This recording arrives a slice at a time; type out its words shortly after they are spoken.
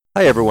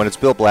Hi everyone, it's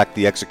Bill Black,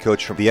 the Exit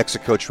Coach from the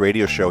Exit Coach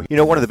Radio Show. You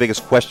know, one of the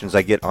biggest questions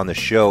I get on the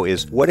show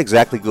is what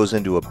exactly goes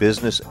into a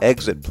business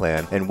exit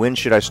plan and when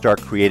should I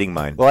start creating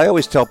mine? Well, I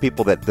always tell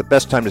people that the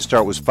best time to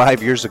start was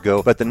 5 years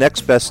ago, but the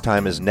next best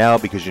time is now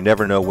because you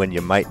never know when you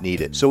might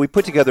need it. So we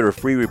put together a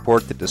free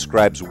report that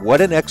describes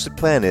what an exit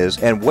plan is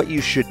and what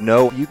you should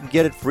know. You can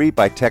get it free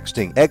by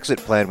texting exit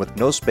plan with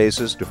no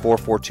spaces to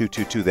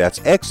 44222. That's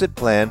exit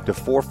plan to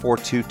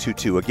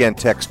 44222. Again,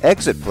 text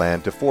exit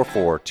plan to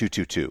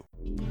 44222.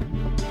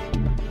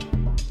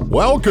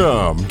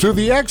 Welcome to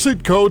the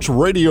Exit Coach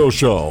Radio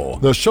Show,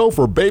 the show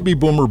for baby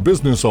boomer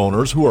business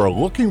owners who are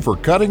looking for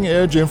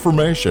cutting-edge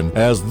information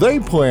as they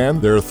plan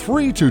their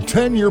 3 to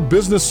 10-year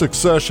business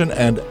succession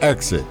and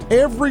exit.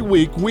 Every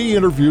week, we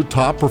interview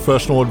top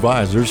professional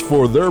advisors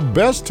for their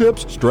best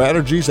tips,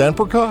 strategies, and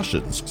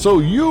precautions so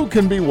you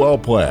can be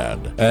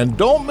well-planned. And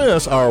don't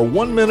miss our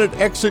 1-minute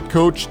Exit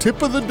Coach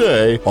tip of the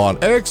day on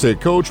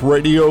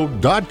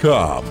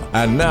exitcoachradio.com.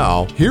 And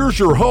now, here's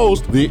your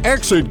host, the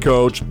Exit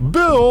Coach,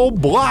 Bill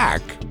Black.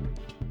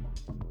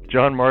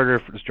 John Martyr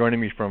is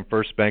joining me from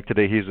First Bank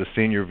today. He's a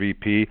senior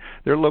VP.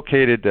 They're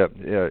located,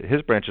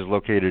 his branch is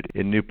located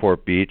in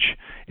Newport Beach,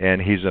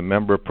 and he's a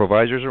member of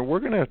Provisors. And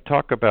we're going to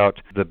talk about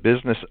the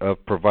business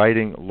of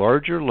providing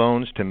larger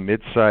loans to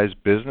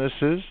mid-sized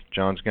businesses.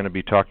 John's going to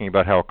be talking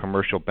about how a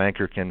commercial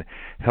banker can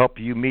help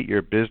you meet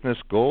your business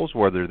goals,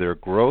 whether they're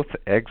growth,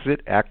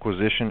 exit,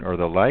 acquisition, or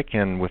the like.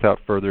 And without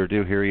further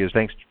ado, here he is.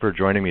 Thanks for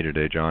joining me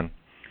today, John.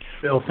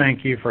 Bill,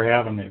 thank you for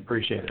having me.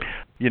 Appreciate it.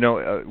 You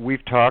know,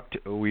 we've talked.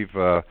 We've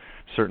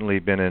certainly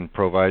been in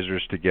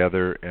Provisors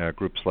together,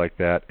 groups like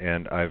that,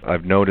 and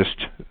I've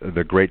noticed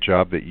the great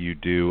job that you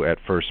do at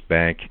First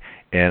Bank,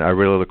 and I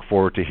really look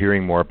forward to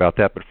hearing more about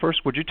that. But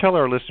first, would you tell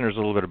our listeners a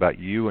little bit about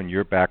you and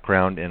your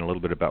background and a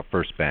little bit about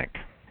First Bank?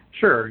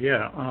 Sure,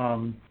 yeah.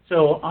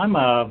 So I'm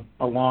a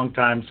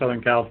longtime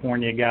Southern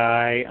California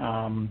guy.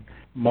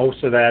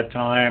 Most of that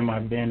time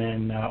I've been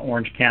in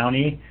Orange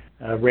County.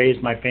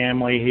 Raised my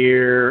family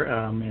here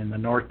in the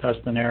North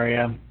Tustin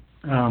area.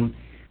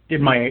 Did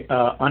my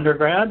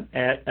undergrad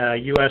at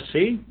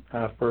USC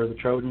for the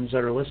Trojans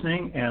that are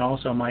listening, and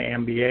also my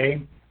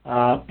MBA.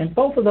 And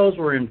both of those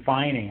were in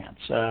finance.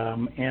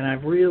 And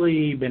I've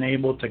really been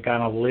able to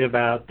kind of live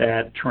out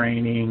that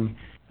training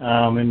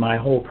in my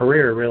whole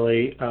career,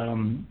 really,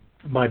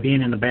 by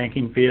being in the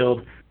banking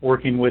field,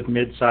 working with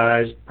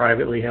mid-sized,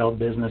 privately held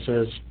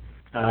businesses.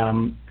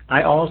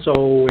 I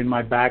also, in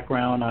my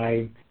background,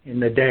 in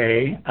the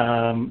day,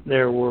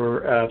 there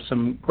were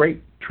some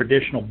great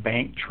traditional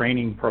bank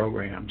training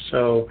programs.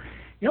 So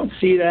you don't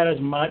see that as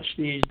much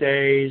these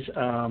days.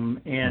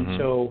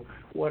 So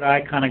what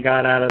I kind of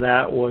got out of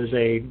that was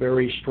a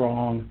very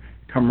strong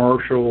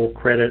commercial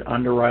credit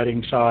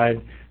underwriting side.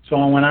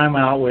 So when I'm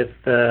out with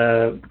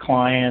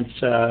clients,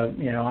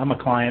 I'm a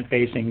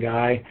client-facing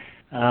guy.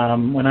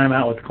 When I'm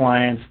out with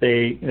clients,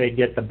 they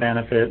get the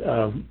benefit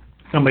of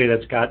somebody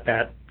that's got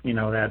that,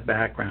 that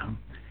background.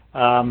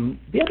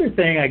 The other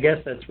thing I guess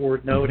that's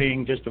worth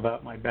noting just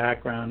about my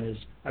background is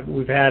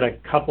we've had a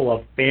couple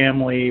of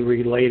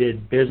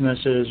family-related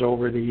businesses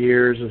over the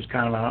years. It was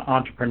kind of an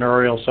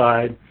entrepreneurial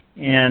side.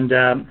 And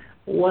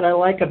what I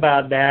like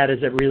about that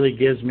is it really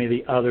gives me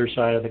the other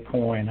side of the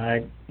coin.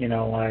 I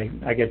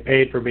get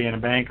paid for being a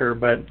banker,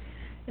 but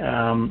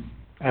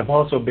I've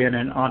also been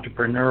an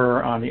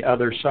entrepreneur on the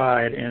other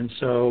side. And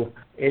so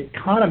it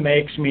kind of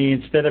makes me,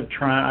 instead of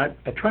I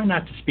try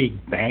not to speak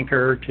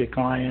banker to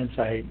clients,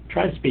 I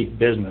try to speak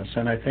business.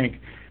 And I think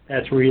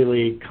that's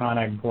really kind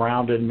of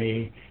grounded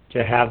me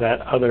to have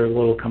that other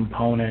little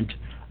component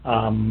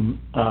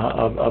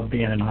of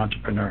being an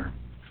entrepreneur.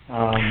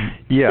 Go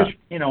ahead.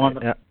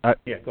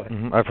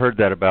 I've heard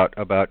that about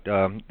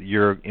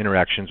your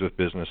interactions with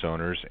business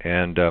owners,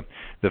 and the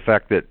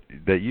fact that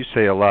you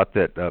say a lot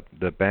that a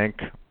bank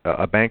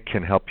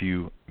can help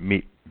you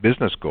meet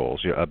business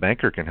goals. A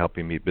banker can help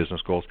you meet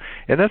business goals,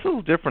 and that's a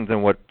little different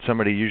than what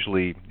somebody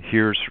usually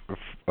hears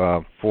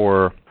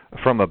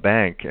from a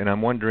bank. And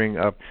I'm wondering,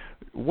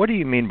 what do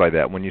you mean by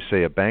that when you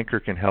say a banker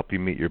can help you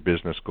meet your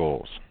business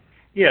goals?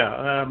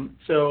 Yeah.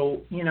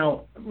 So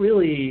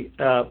really,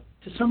 to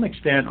some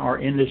extent, our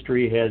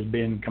industry has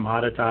been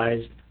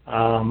commoditized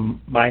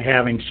by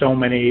having so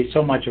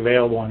much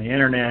available on the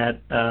internet.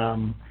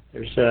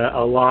 There's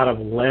a lot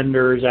of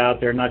lenders out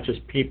there, not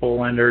just people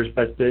lenders,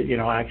 but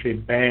actually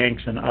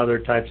banks and other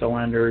types of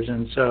lenders.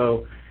 And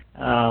so,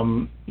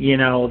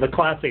 the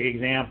classic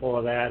example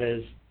of that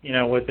is,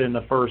 within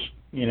the first,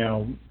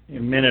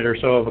 minute or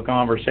so of a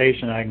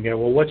conversation, I can go,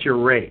 well, what's your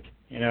rate?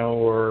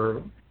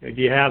 Or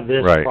do you have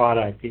this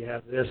product? Do you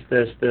have this,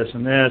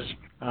 and this?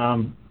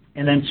 And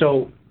then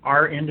so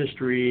our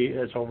industry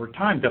has over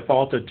time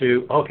defaulted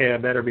to, okay, I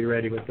better be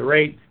ready with the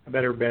rate. I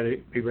better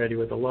be ready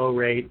with the low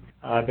rate.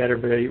 I better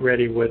be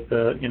ready with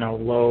the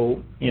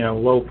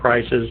low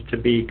prices to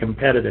be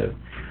competitive.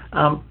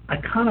 I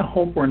kind of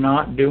hope we're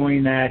not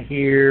doing that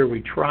here.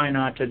 We try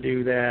not to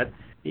do that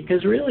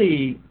because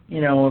really,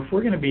 if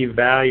we're going to be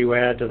value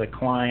add to the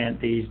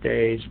client these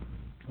days,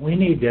 we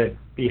need to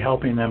be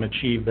helping them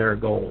achieve their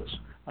goals.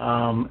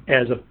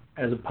 As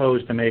as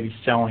opposed to maybe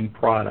selling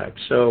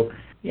products. So,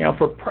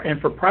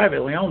 for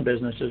privately owned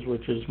businesses,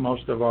 which is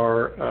most of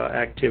our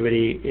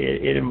activity,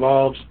 it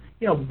involves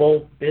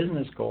both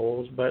business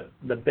goals, but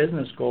the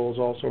business goals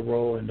also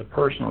roll into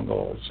personal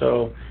goals.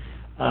 So,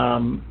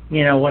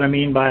 what I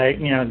mean by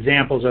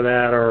examples of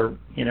that are,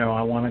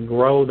 I want to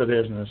grow the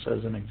business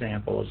as an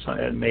example.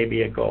 It may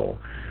be a goal.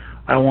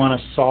 I want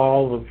to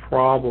solve a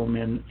problem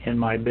in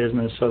my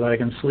business so that I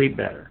can sleep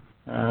better.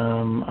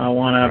 I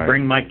want to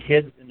bring my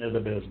kids into the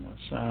business.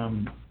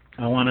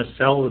 I want to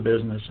sell the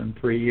business in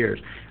 3 years.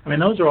 I mean,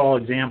 those are all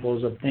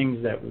examples of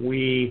things that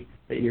we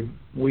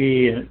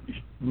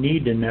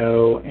need to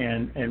know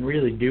and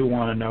really do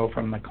want to know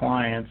from the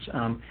clients.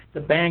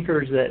 The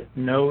bankers that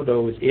know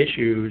those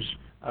issues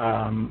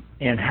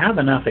and have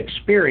enough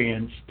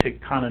experience to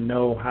kind of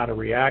know how to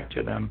react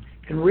to them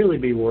can really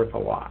be worth a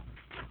lot.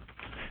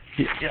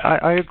 Yeah,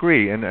 I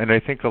agree, and I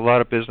think a lot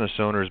of business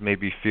owners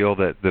maybe feel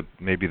that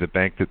maybe the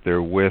bank that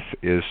they're with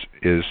is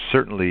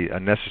certainly a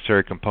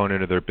necessary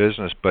component of their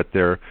business, but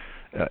they're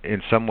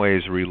in some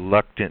ways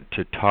reluctant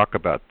to talk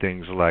about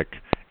things like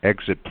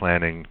exit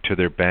planning to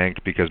their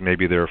bank because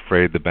maybe they're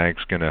afraid the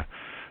bank's going to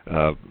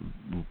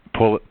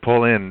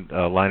pull in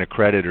a line of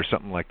credit or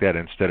something like that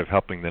instead of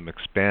helping them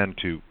expand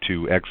to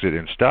exit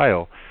in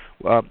style.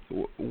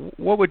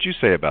 What would you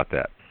say about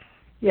that?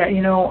 Yeah,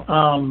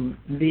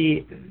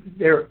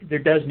 there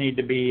does need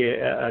to be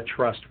a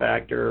trust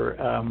factor,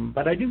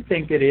 but I do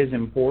think it is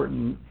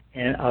important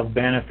and of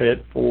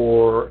benefit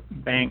for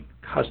bank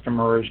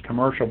customers,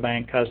 commercial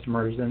bank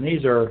customers, and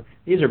these are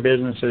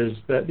businesses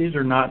that these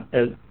are not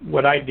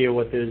what I deal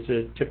with is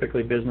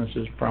typically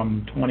businesses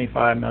from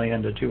 $25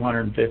 million to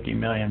 $250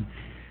 million.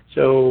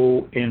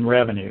 So in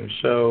revenue.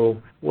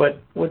 So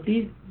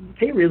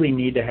they really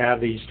need to have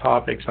these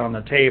topics on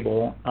the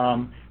table.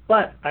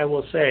 But I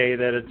will say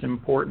that it's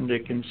important to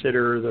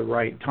consider the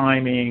right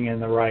timing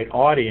and the right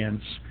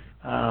audience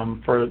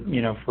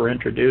for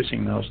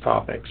introducing those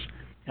topics.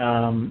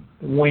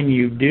 When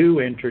you do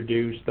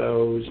introduce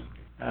those,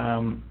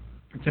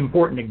 it's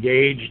important to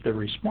gauge the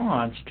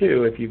response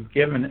too. If you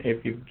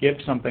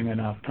give something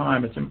enough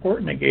time, it's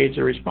important to gauge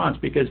the response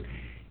because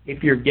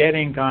if you're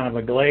getting kind of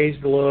a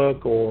glazed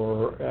look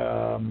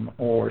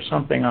or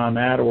something on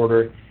that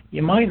order,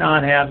 you might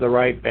not have the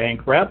right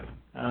bank rep.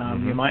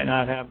 You might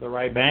not have the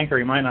right banker.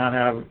 You might not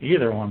have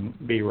either one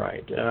be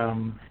right.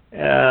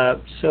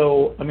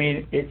 So, I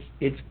mean,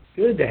 it's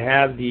good to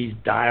have these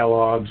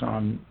dialogues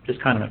on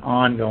just kind of an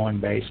ongoing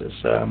basis.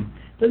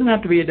 It doesn't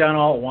have to be done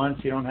all at once.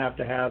 You don't have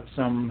to have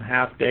some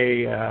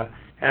half-day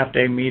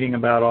meeting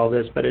about all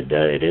this, but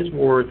it is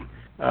worth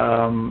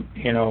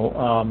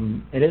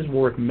it is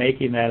worth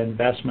making that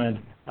investment.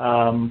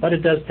 But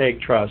it does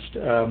take trust.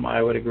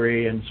 I would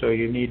agree, and so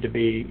you need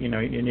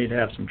to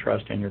have some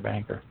trust in your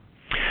banker.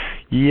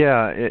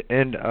 Yeah,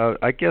 and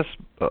I guess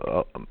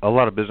a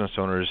lot of business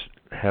owners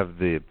have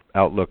the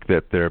outlook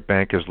that their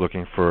bank is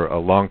looking for a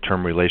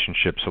long-term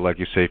relationship. So like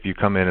you say, if you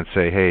come in and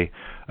say, hey,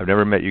 I've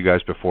never met you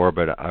guys before,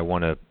 but I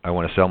want to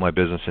sell my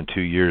business in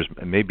 2 years,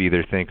 maybe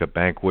they think a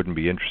bank wouldn't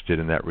be interested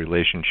in that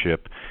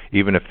relationship,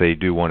 even if they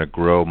do want to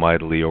grow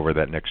mightily over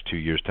that next 2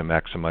 years to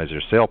maximize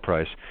their sale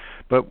price.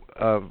 But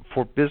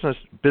for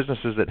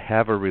businesses that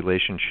have a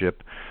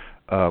relationship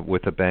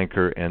with a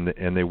banker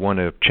and they want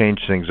to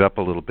change things up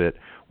a little bit,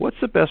 what's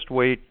the best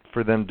way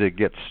for them to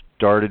get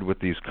started with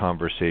these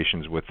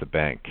conversations with the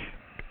bank?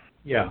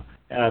 Yeah,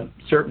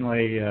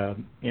 certainly the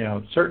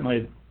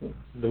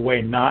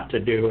way not to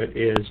do it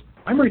is,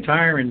 I'm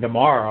retiring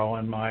tomorrow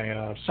and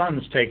my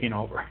son's taking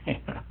over.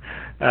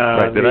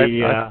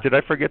 Right. Did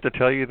I forget to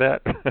tell you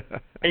that?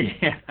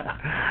 Yeah,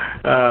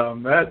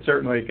 that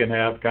certainly can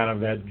have kind of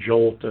that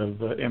jolt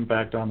of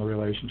impact on the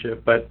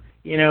relationship. But,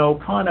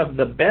 kind of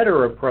the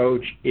better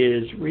approach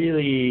is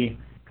really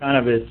kind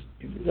of a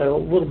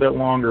little bit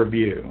longer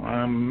view.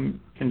 I'm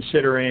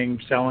considering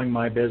selling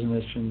my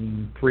business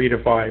in 3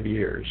 to 5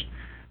 years.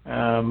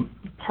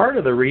 Part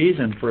of the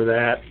reason for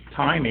that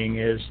timing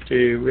is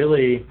to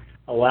really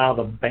allow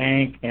the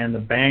bank and the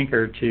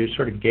banker to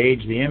sort of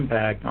gauge the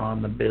impact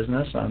on the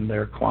business, on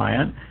their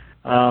client,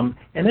 and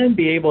then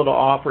be able to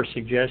offer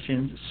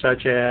suggestions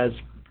such as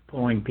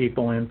pulling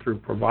people in through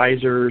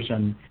provisors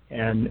and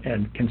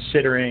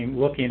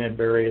looking at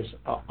various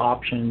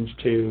options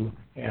to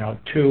a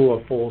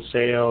full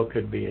sale.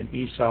 Could be an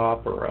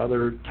ESOP or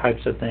other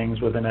types of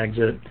things with an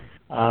exit.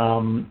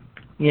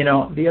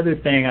 The other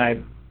thing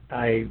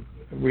I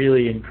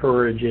really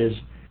encourage is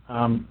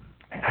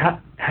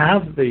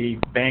have the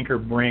banker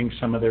bring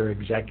some of their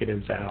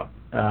executives out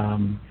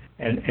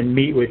and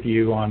meet with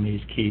you on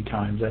these key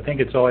times. I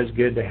think it's always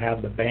good to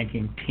have the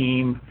banking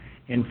team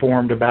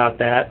informed about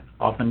that.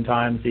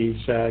 Oftentimes these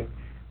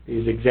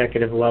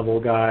executive level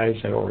guys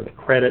or the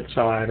credit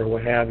side or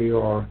what have you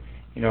are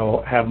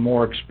have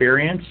more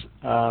experience,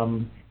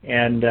 and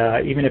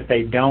even if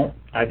they don't,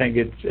 I think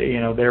it's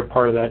they're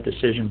part of that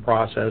decision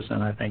process,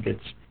 and I think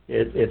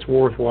it's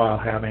worthwhile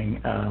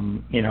having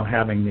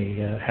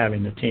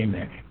the team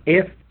there.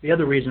 If the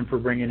other reason for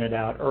bringing it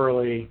out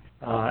early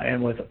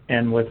and with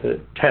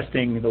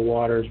testing the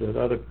waters with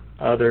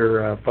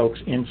other folks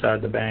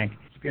inside the bank.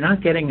 If you're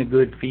not getting a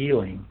good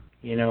feeling,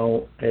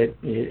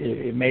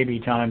 it may be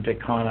time to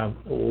kind of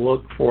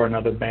look for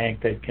another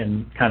bank that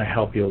can kind of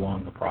help you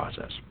along the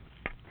process.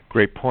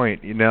 Great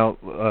point. Now,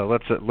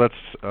 let's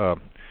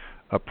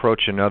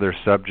approach another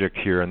subject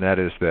here, and that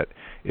is that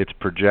it's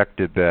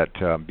projected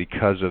that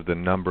because of the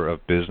number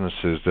of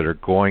businesses that are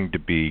going to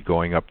be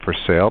going up for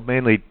sale,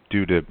 mainly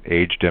due to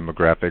age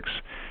demographics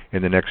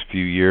in the next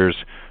few years,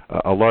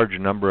 a large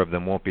number of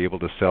them won't be able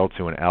to sell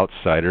to an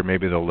outsider.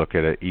 Maybe they'll look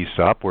at an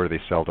ESOP where they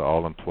sell to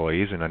all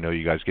employees, and I know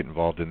you guys get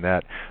involved in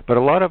that. But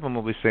a lot of them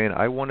will be saying,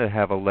 I want to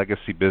have a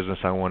legacy business.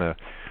 I want to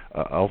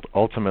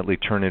ultimately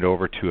turn it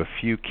over to a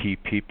few key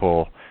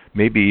people,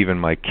 maybe even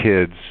my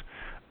kids.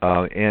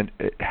 And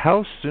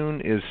how soon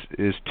is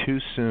too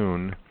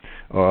soon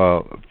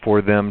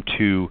for them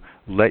to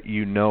let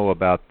you know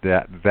about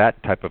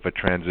that type of a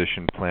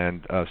transition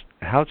plan?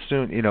 How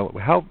soon,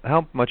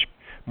 how much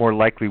more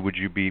likely would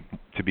you be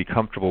to be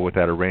comfortable with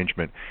that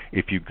arrangement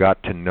if you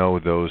got to know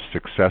those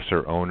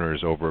successor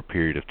owners over a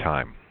period of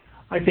time?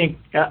 I think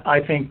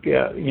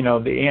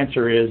the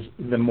answer is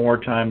the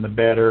more time the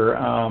better.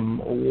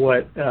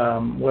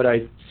 What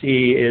I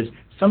see is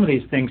some of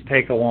these things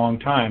take a long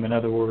time. In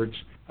other words,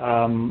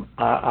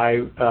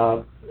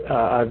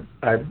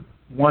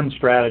 one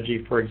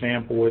strategy, for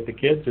example, with the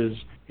kids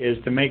is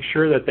to make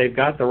sure that they've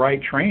got the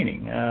right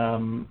training.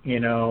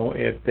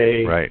 If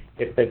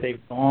they've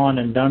gone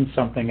and done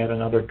something at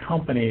another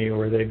company,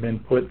 or they've been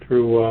put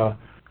through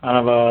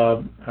kind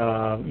of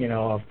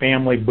a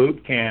family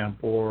boot camp,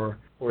 or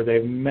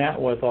they've met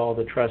with all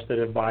the trusted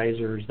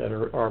advisors that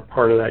are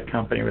part of that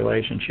company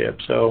relationship.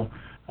 So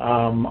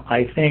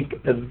I think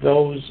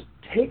those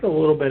take a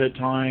little bit of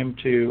time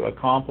to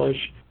accomplish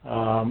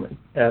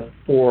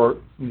for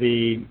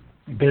the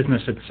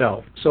business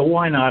itself. So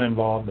why not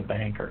involve the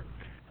banker?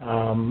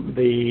 On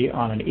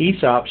an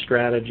ESOP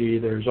strategy,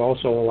 there's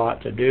also a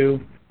lot to do.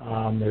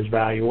 There's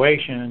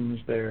valuations.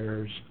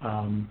 There's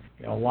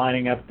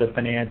lining up the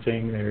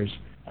financing. There's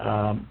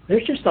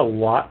just a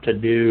lot to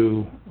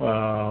do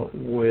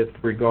with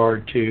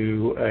regard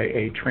to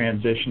a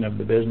transition of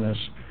the business.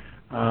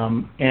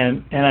 And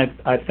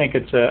I think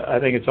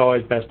it's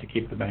always best to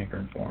keep the banker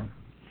informed.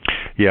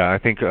 Yeah, I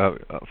think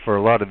for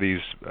a lot of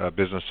these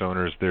business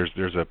owners,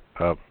 there's a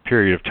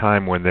period of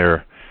time when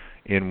they're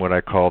in what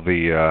I call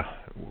the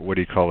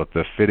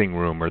the fitting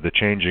room or the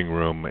changing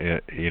room.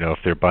 If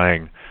they're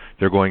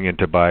going in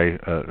to buy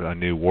a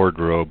new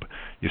wardrobe,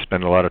 you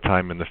spend a lot of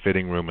time in the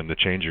fitting room and the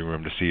changing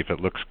room to see if it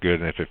looks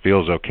good and if it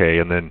feels okay,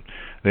 and then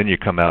you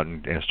come out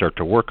and start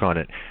to work on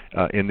it.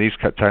 In these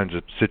kinds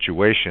of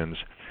situations,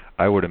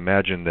 I would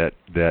imagine that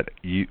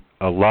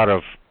a lot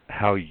of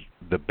how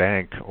the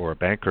bank or a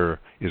banker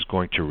is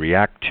going to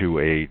react to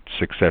a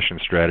succession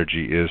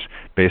strategy is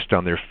based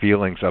on their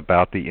feelings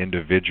about the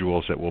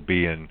individuals that will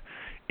be in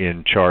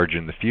charge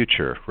in the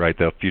future, right?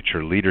 The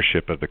future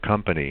leadership of the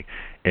company,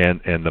 and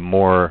the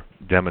more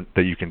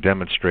that you can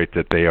demonstrate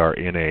that they are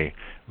in a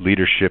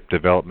leadership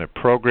development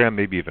program,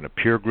 maybe even a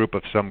peer group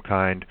of some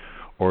kind,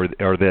 or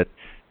that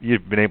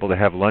you've been able to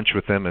have lunch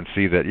with them and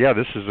see that, yeah,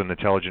 this is an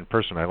intelligent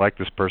person. I like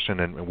this person,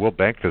 and we'll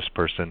bank this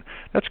person.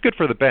 That's good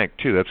for the bank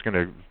too. That's going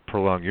to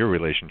prolong your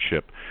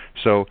relationship.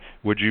 So,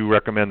 would you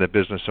recommend that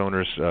business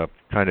owners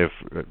kind of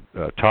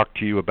talk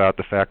to you about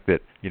the fact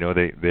that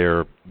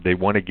they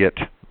want to get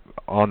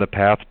on the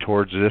path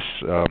towards this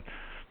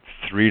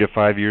 3 to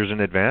 5 years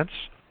in advance?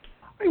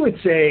 I would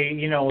say,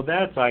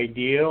 that's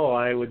ideal.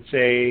 I would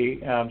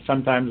say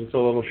sometimes it's a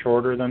little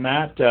shorter than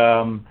that.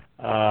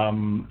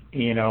 And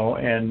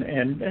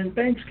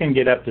banks can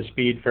get up to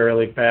speed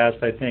fairly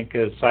fast. I think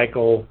a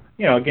cycle,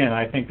 again,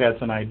 I think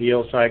that's an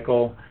ideal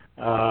cycle.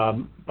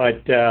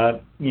 But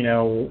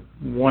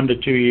 1 to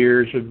 2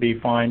 years would be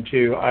fine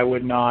too. I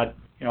would not,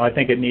 I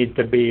think it needs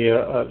to be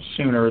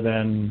sooner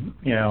than,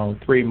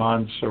 3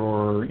 months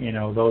or,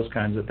 those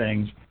kinds of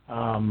things.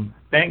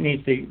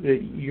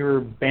 Your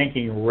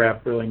banking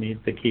rep really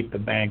needs to keep the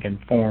bank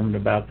informed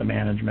about the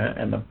management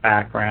and the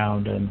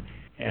background and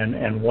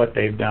what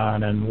they've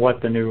done and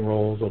what the new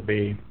roles will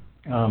be.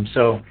 It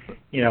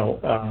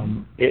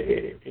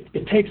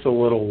takes a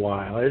little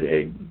while.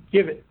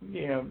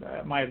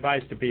 My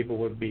advice to people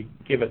would be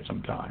give it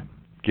some time.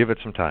 Give it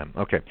some time.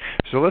 Okay.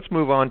 So let's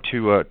move on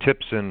to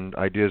tips and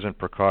ideas and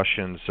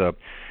precautions.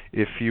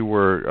 If you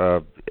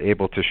were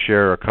able to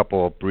share a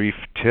couple of brief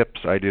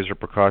tips, ideas, or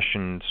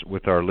precautions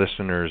with our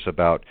listeners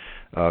about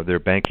their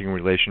banking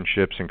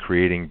relationships and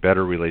creating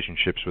better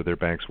relationships with their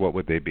banks, what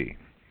would they be?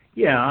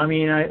 Yeah,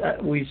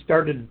 we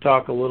started to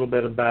talk a little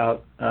bit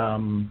about,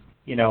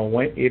 if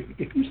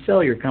you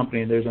sell your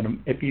company,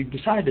 if you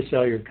decide to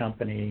sell your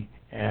company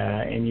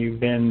and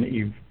you've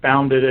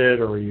founded it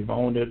or you've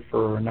owned it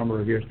for a number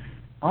of years,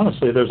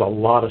 honestly, there's a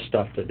lot of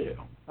stuff to do.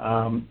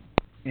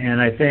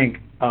 And I think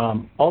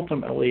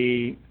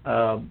ultimately,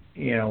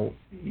 you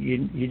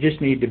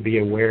just need to be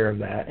aware of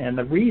that. And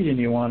the reason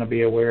you want to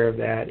be aware of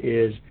that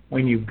is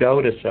when you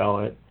go to sell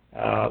it,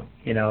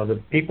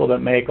 the people that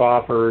make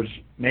offers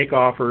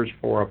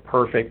for a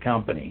perfect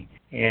company.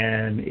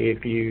 And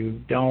if you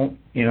don't,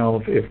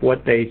 if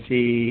what they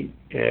see,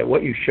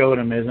 what you showed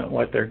them isn't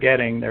what they're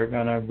getting, they're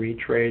going to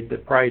retrade the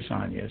price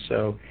on you.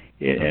 So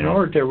in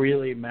order to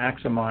really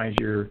maximize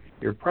your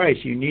price,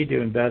 you need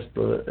to invest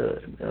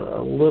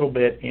a little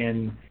bit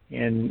in,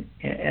 and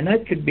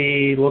that could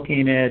be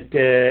looking at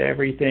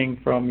everything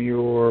from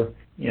your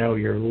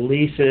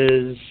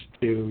leases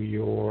to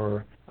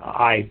your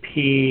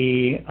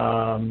IP,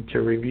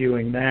 to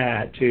reviewing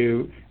that,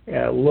 to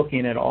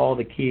looking at all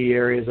the key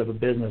areas of a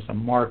business, and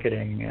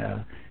marketing,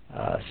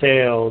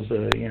 sales,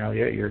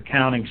 your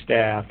accounting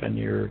staff, and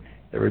the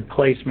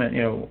replacement,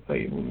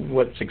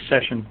 what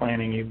succession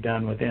planning you've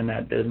done within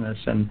that business,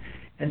 and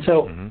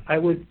so I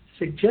would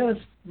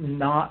suggest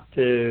not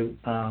to.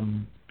 I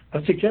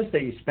would suggest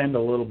that you spend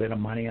a little bit of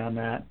money on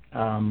that.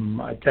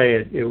 I tell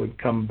you, it would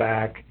come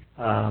back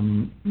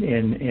in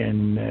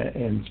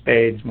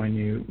spades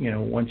when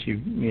once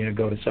you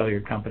go to sell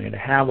your company, to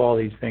have all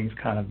these things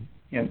kind of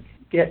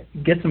get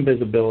some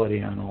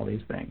visibility on all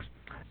these things.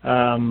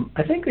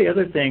 I think the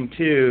other thing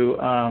too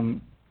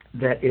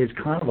that is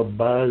kind of a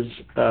buzz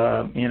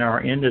in our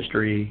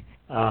industry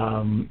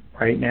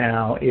right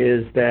now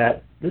is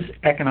that this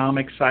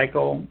economic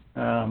cycle,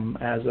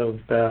 as of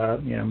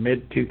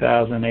mid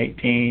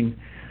 2018,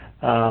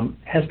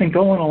 has been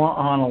going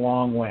on a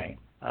long way.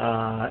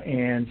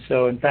 And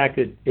so, in fact,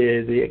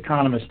 the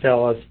economists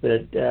tell us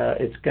that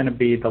it's going to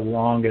be the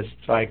longest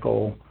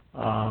cycle,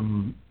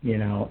 in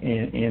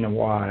a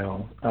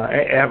while,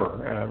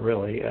 ever,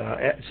 really,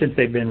 since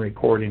they've been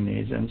recording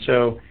these. And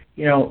so,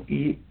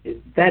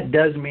 that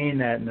does mean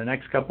that in the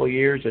next couple of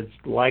years, it's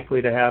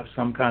likely to have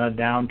some kind of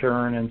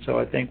downturn. And so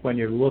I think when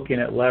you're looking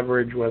at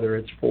leverage, whether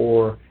it's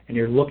and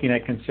you're looking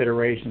at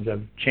considerations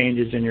of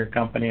changes in your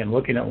company and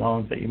looking at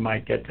loans that you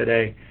might get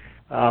today,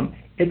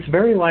 it's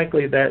very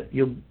likely that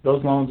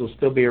those loans will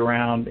still be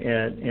around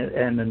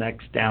in the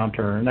next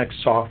downturn,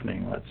 next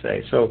softening, let's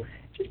say. So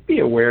just be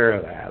aware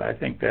of that. I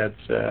think that's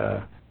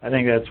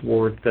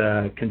worth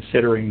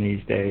considering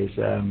these days.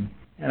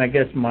 And I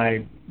guess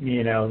my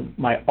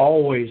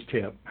always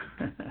tip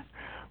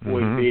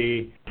would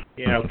be,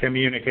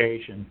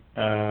 communication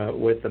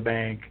with the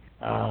bank.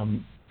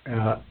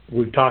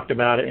 We've talked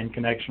about it in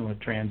connection with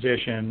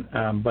transition,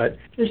 but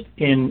just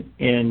in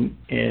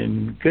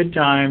good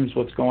times,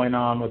 what's going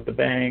on with the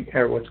bank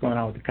or what's going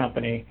on with the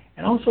company,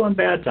 and also in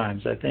bad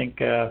times. I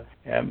think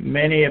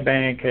many a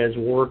bank has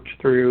worked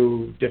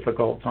through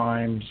difficult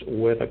times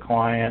with a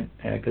client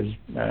because,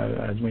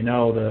 as we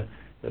know, the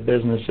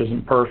business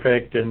isn't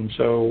perfect, and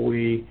so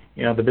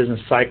the business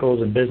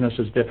cycles and business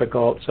is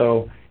difficult.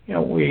 So,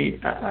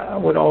 I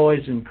would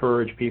always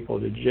encourage people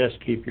to just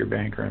keep your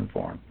banker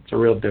informed. It's a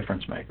real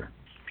difference maker.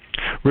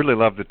 Really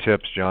love the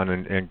tips, John,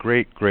 and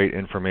great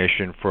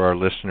information for our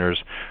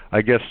listeners.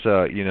 I guess,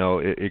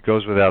 it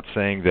goes without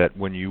saying that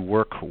when you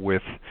work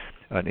with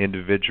an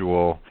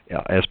individual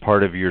as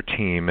part of your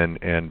team,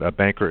 and a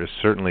banker is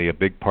certainly a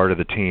big part of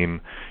the team,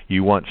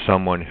 you want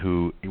someone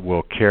who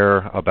will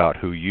care about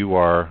who you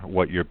are,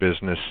 what your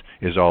business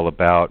is all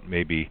about,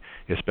 maybe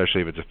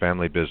especially if it's a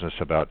family business,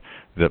 about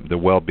the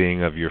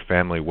well-being of your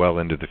family well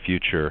into the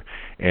future.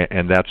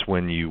 And that's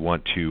when you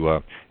want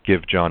to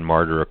give John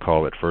Marder a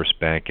call at First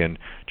Bank. And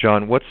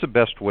John, what's the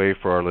best way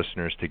for our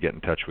listeners to get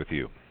in touch with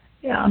you?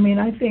 Yeah,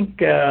 I think,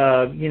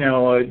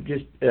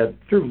 just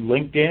through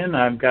LinkedIn,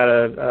 I've got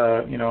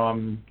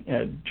I'm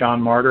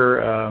John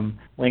Marder,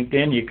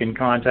 LinkedIn. You can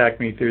contact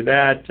me through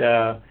that.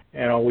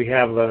 We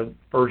have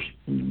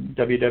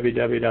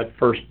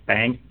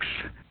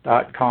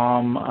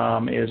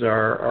www.firstbanks.com is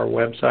our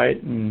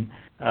website, and,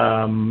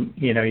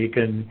 you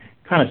can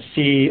kind of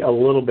see a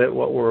little bit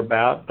what we're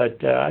about.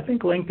 But I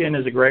think LinkedIn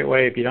is a great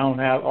way. If you don't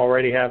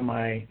already have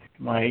my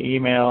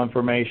email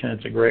information,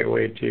 it's a great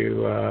way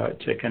to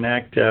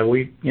connect.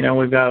 We've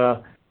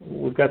got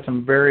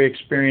some very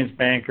experienced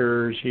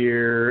bankers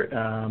here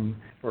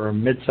for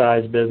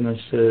mid-sized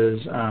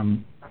businesses.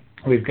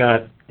 We've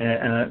got,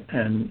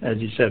 and as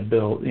you said,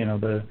 Bill,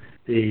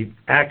 the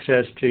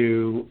access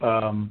to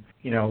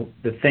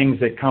the things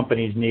that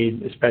companies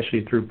need,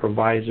 especially through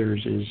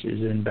provisors, is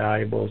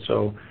invaluable.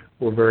 So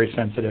we're very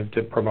sensitive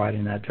to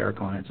providing that to our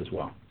clients as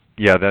well.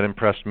 Yeah, that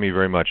impressed me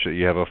very much, that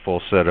you have a full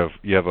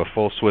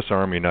Swiss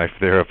Army knife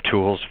there of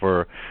tools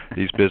for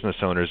these business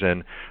owners.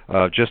 And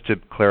just to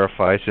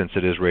clarify, since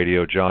it is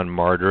radio, John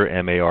Marder,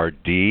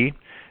 M-A-R-D,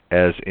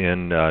 as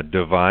in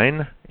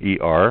divine,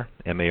 E-R,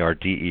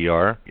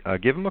 M-A-R-D-E-R.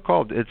 Give him a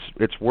call.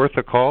 It's worth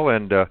a call,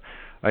 and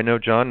I know,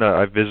 John,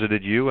 I've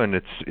visited you, and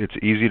it's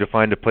easy to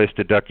find a place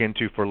to duck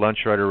into for lunch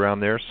right around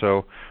there.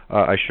 So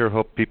I sure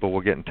hope people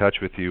will get in touch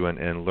with you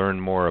and learn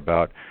more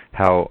about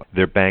how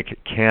their bank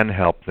can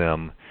help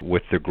them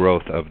with the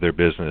growth of their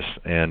business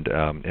and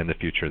the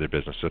future of their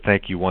business. So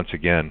thank you once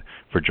again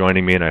for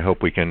joining me, and I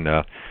hope we can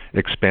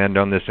expand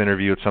on this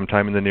interview at some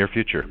time in the near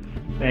future.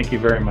 Thank you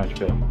very much,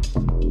 Bill.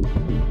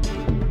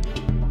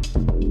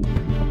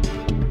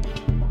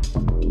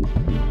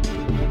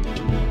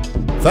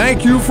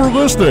 Thank you for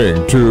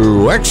listening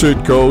to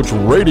Exit Coach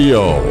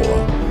Radio.